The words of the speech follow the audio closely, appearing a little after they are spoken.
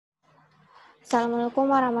Assalamualaikum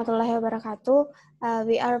warahmatullahi wabarakatuh.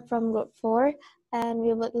 We are from Group 4 and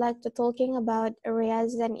we would like to talking about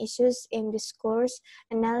areas and issues in discourse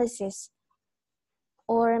analysis.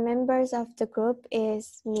 Our members of the group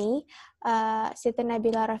is me, Siti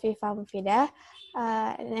Nabila Rafifa Mufidah,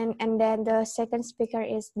 and then the second speaker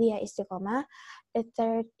is Dia Istiqomah. The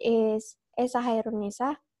third is Esa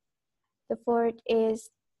Hairunisa. The fourth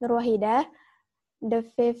is Nur Wahida. The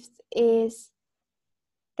fifth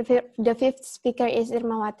speaker is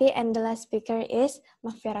Irmawati, and the last speaker is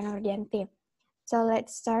Mahfira Nurdianti. So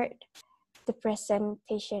let's start the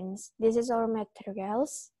presentations. This is our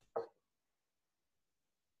materials.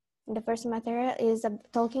 The first material is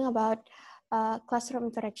talking about classroom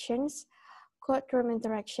interactions, courtroom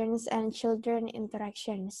interactions, and children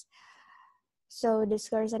interactions. So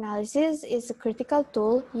discourse analysis is a critical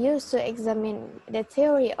tool used to examine the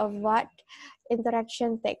theory of what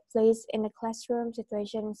interaction take place in the classroom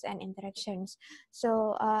situations and interactions.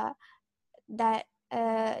 So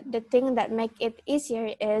the thing that make it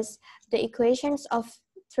easier is the equations of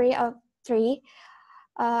three are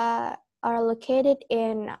located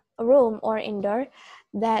in a room or indoor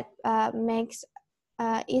that makes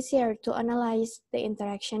easier to analyze the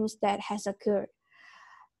interactions that has occurred.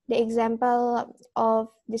 The example of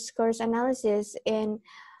discourse analysis in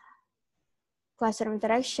classroom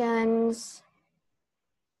interactions,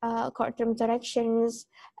 courtroom interactions,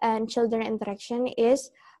 and children interaction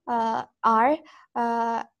is are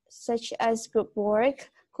such as group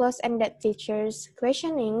work, close-ended teachers,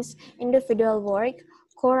 questionings, individual work,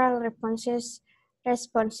 choral responses,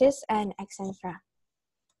 and etc.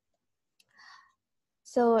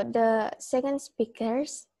 So the second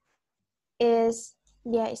speakers is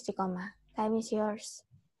Dia Istiqomah. Time is yours.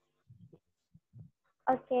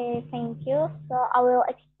 Okay, thank you. So I will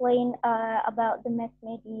explain about the mass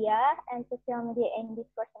media and social media in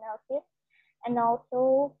discourse analysis, and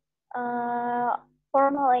also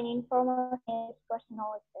formal and informal discourse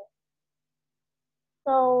analysis.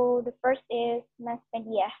 So the first is mass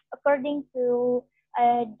media. According to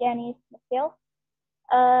Dennis Mathil,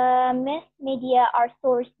 mass media are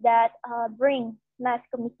sources that bring mass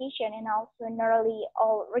communication, and also nearly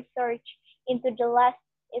all research into the last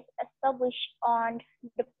is established on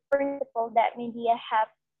the principle that media have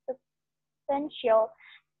substantial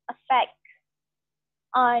effect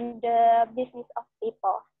on the business of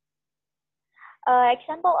people.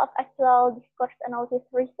 Example of actual discourse analysis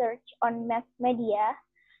research on mass media,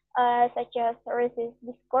 such as racist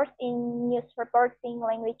discourse in news reporting,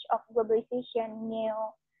 language of globalization,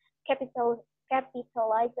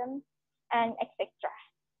 capitalism, and etc.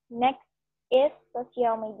 Next is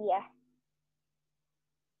social media.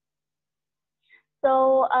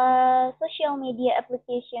 So social media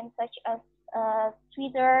applications such as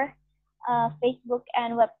Twitter, Facebook,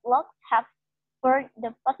 and web blogs have spurred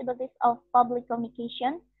the possibilities of public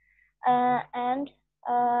communication and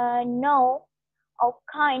now all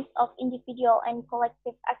kinds of individual and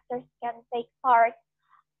collective actors can take part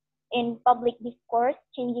in public discourse,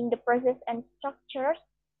 changing the process and structures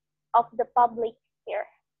of the public sphere.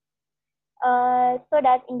 So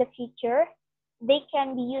that in the future, they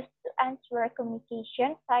can be used to answer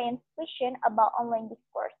communication science question about online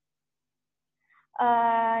discourse.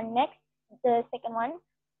 Next, the second one,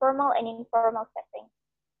 formal and informal setting.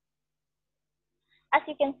 As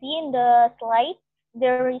you can see in the slide,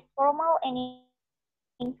 there is formal and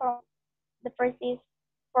informal. The first is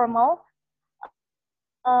formal.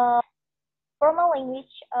 Formal language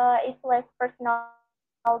is less personal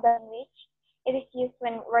than language. It is used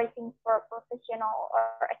when writing for professional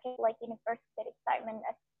or like university assignment,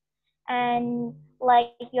 and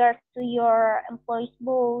like to your employees,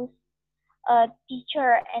 boss,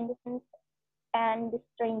 teacher, and the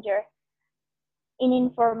stranger. In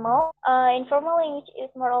informal language is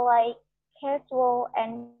more like casual,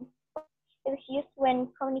 and it is used when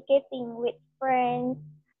communicating with friends,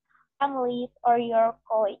 families, or your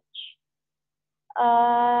colleagues.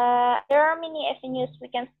 There are many avenues we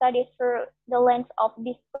can study through the lens of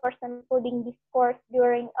discourse, including discourse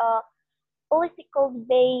during a political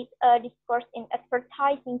debate, discourse in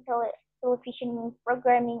advertising, television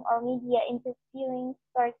programming, or media interviewing,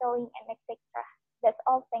 storytelling, and etc. That's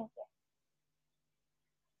all. Thank you.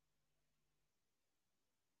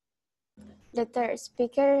 The third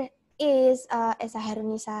speaker is Esa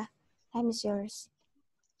Hairunisa. Time is yours.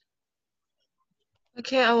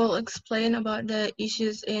 Okay, I will explain about the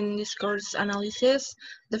issues in discourse analysis.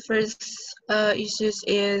 The first issue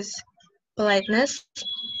is politeness.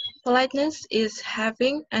 Politeness is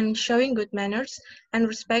having and showing good manners and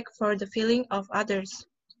respect for the feeling of others.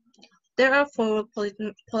 There are four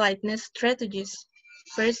politeness strategies.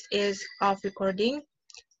 First is off recording.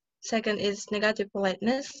 Second is negative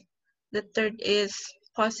politeness. The third is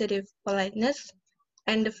positive politeness.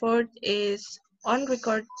 And the fourth is on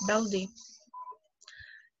record baldi.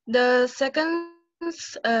 The second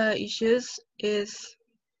issues is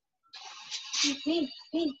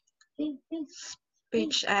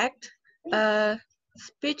speech act.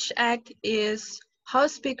 Speech act is how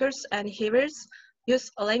speakers and hearers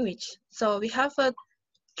use a language. So we have a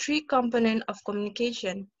three component of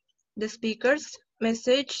communication: the speakers,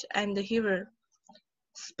 message, and the hearer.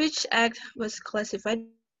 Speech act was classified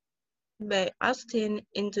by Austin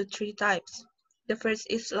into three types. The first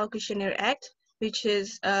is locutionary act, which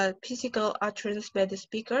is physical utterance by the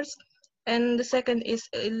speakers, and the second is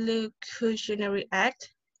illocutionary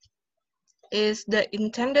act, is the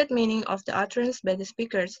intended meaning of the utterance by the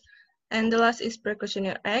speakers, and the last is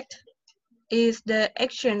percussionary act, is the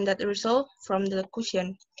action that results from the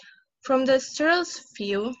locution. From the Searle's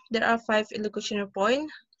view, there are 5 illocutionary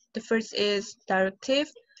points. The first is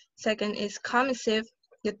directive, second is commissive,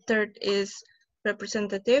 the third is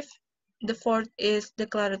representative, the fourth is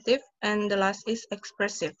declarative, and the last is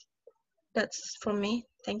expressive. That's from me.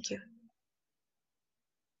 Thank you.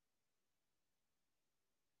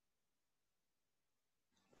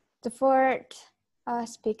 The fourth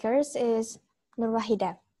speakers is Nur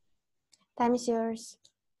Wahida. Time is yours.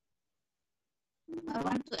 I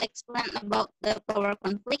want to explain about the power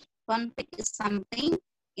conflict. Conflict is something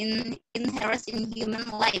inherent in human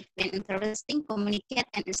life when interesting, communicate,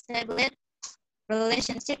 and establish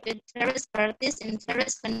relationship with various parties in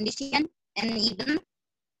various conditions, and even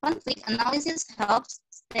conflict analysis helps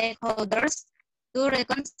stakeholders to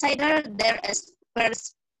reconsider their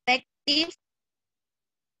perspective.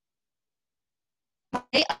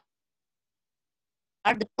 They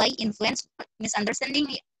are the play, influence,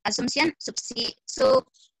 misunderstanding, assumption, suspicions,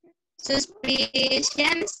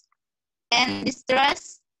 and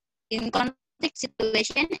distrust. In conflict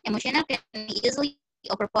situation, emotional can easily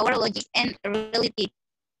overpower logic and reality.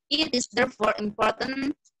 It is therefore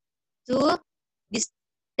important to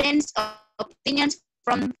distance opinions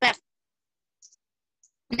from fact.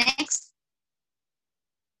 Next,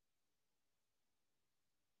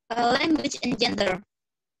 language and gender.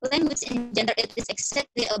 Language and gender, it is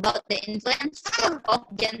exactly about the influence of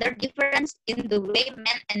gender difference in the way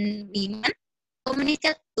men and women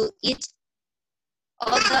communicate to each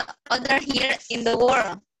other here in the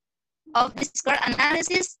world. Of this core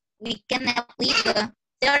analysis, we can apply the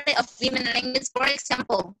theory of women language, for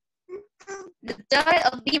example. The theory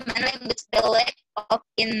of women language developed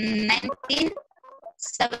in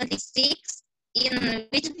 1976, in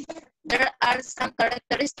which there are some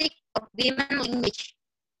characteristics of women language.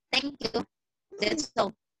 Thank you. That's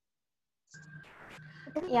all.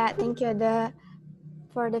 Yeah, thank you.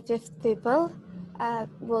 For the fifth people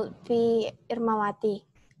will be Irmawati.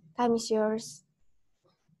 Time is yours.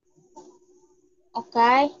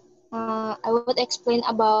 Okay, I would explain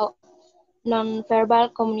about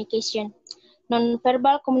nonverbal communication.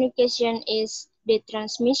 Nonverbal communication is the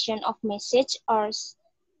transmission of message or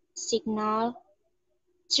signal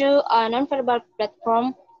through a nonverbal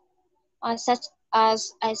platform such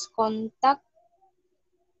as eye contact,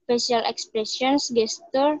 facial expressions,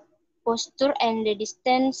 gesture, posture, and the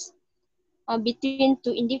distance between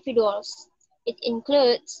two individuals. It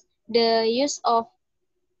includes the use of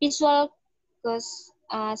visual cues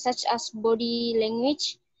such as body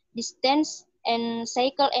language, distance, and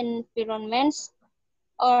psychical environments,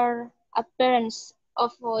 or appearance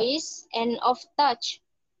of voice and of touch.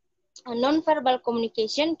 A nonverbal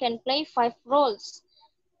communication can play 5 roles: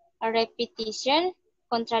 a repetition,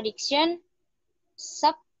 contradiction,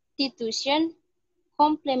 substitution,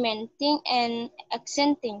 complementing, and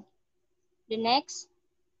accenting. The next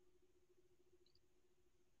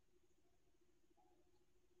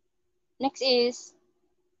is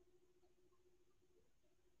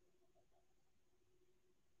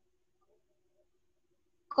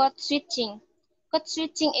code switching. Code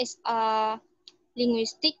switching is a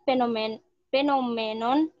linguistic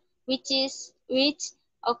phenomenon which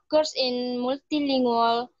occurs in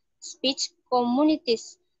multilingual speech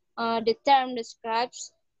communities. The term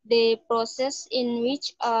describes the process in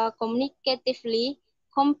which a communicatively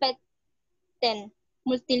competent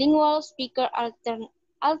multilingual speaker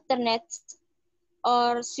alternates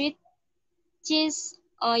or switches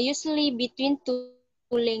usually between two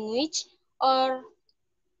language or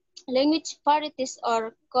language varieties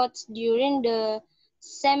or codes during the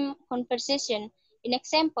same conversation. In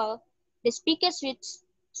example, the speaker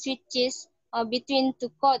switches between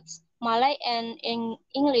two codes, Malay and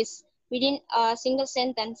English, within a single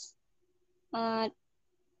sentence. Thank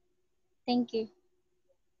you.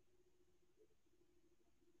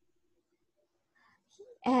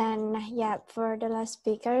 And yeah, for the last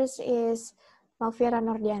speakers is Malvira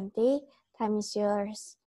Nordianti. Time is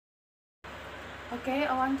yours. Okay,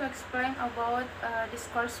 I want to explain about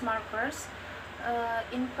discourse markers.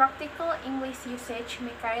 In practical English usage,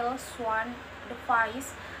 Michael Swan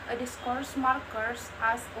defines a discourse markers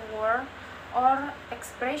as a word or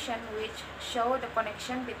expression which show the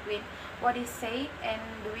connection between what is said and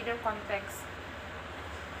the wider context.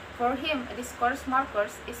 For him, a discourse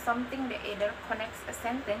markers is something that either connects a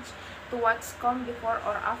sentence to what's come before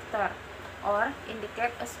or after, or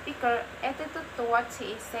indicate a speaker's attitude to what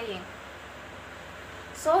he is saying.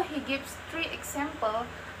 So he gives 3 examples.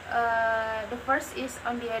 The first is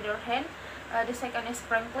on the other hand, the second is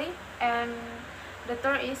frankly, and the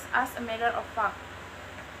third is as a matter of fact.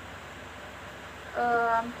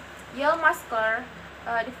 Yale Maskler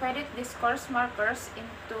divided discourse markers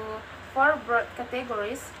into 4 broad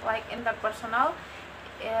categories like interpersonal,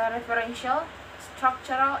 referential,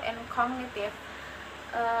 structural, and cognitive.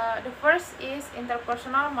 The first is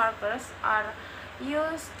interpersonal markers are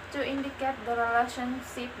used to indicate the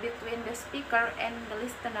relationship between the speaker and the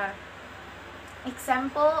listener.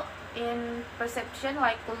 Example in perception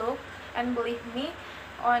like look and believe me,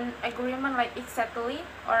 on agreement like exactly,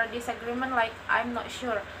 or disagreement like I'm not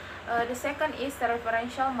sure. The second is the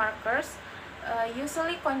referential markers.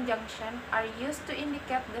 Usually conjunction are used to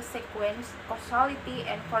indicate the sequence, causality,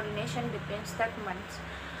 and coordination between statements.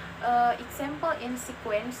 Example in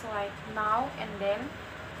sequence like now and then,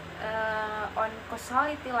 on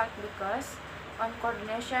causality like because, on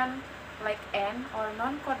coordination like and, or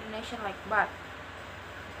non-coordination like but.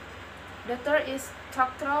 The third is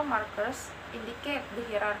structural markers, indicate the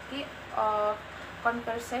hierarchy of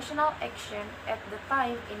conversational action at the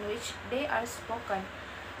time in which they are spoken.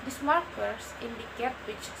 These markers indicate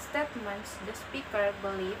which statements the speaker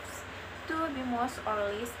believes to be most or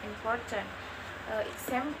least important.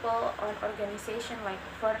 Example on organization like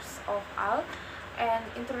first of all, and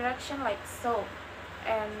introduction like so,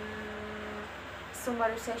 and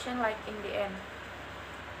summarization like in the end.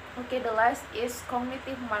 Okay, the last is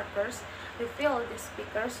cognitive markers, reveal the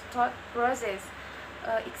speaker's thought process.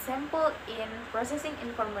 Example in processing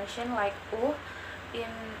information like oh,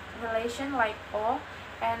 in relation like oh,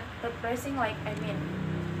 and repressing like I mean.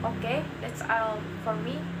 Okay, that's all for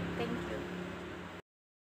me. Thank you.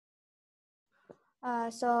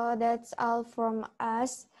 So that's all from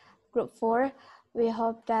us, Group 4. We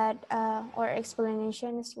hope that our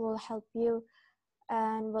explanations will help you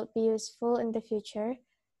and will be useful in the future.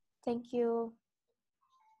 Thank you.